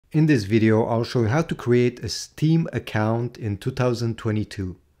In this video, I'll show you how to create a Steam account in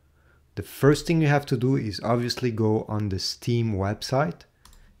 2022. The first thing you have to do is obviously go on the Steam website.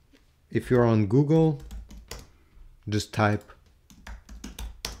 If you're on Google, just type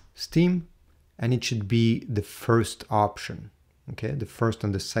Steam and it should be the first option. Okay, the first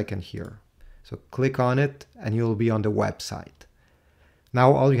and the second here. So click on it and you'll be on the website.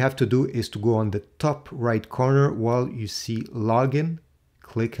 Now all you have to do is to go on the top right corner while you see login.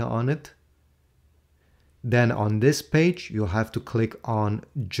 Click on it. Then on this page, you'll have to click on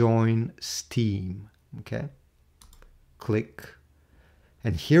Join Steam. Okay. Click.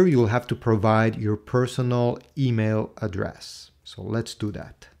 And here you'll have to provide your personal email address. So let's do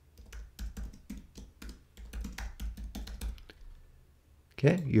that.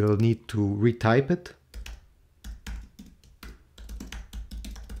 Okay. You'll need to retype it.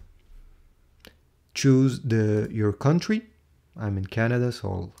 Choose your country. I'm in Canada, so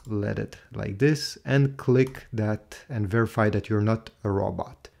I'll let it like this and click that and verify that you're not a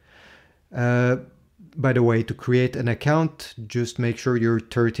robot. By the way, to create an account, just make sure you're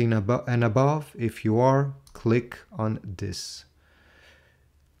 13 and above. If you are, click on this.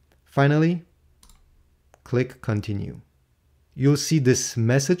 Finally, click continue. You'll see this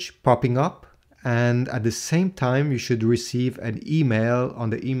message popping up, and at the same time, you should receive an email on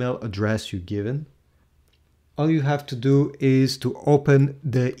the email address you've given. All you have to do is to open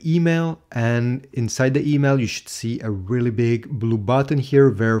the email, and inside the email you should see a really big blue button here,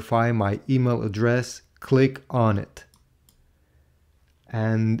 verify my email address. Click on it.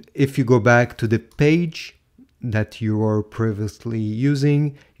 And if you go back to the page that you were previously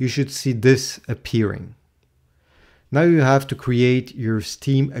using, you should see this appearing. Now you have to create your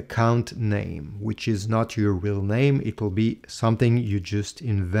Steam account name, which is not your real name. It will be something you just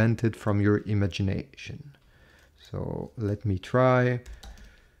invented from your imagination. So let me try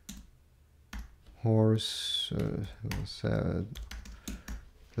horse.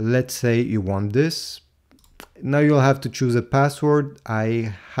 Let's say you want this. Now you'll have to choose a password.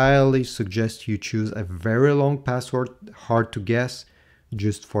 I highly suggest you choose a very long password, hard to guess,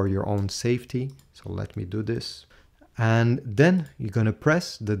 just for your own safety. So let me do this. And then you're gonna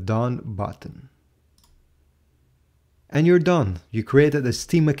press the done button. And you're done. You created a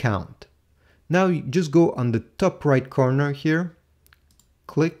Steam account. Now you just go on the top right corner here,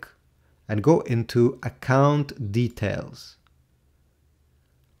 click and go into account details.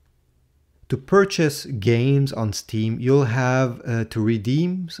 To purchase games on Steam, you'll have to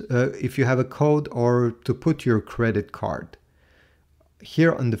redeem if you have a code or to put your credit card.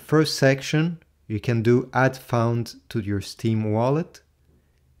 Here on the first section, you can do add funds to your Steam wallet.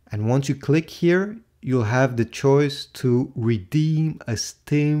 And once you click here, you'll have the choice to redeem a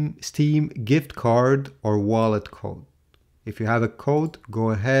Steam gift card or wallet code. If you have a code, go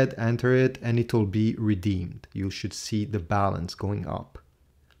ahead, enter it, and it will be redeemed. You should see the balance going up.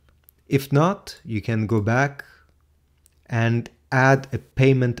 If not, you can go back and add a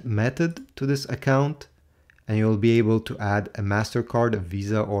payment method to this account, and you'll be able to add a MasterCard, a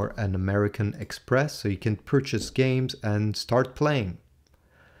Visa, or an American Express, so you can purchase games and start playing.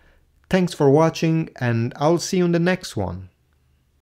 Thanks for watching, and I'll see you in the next one.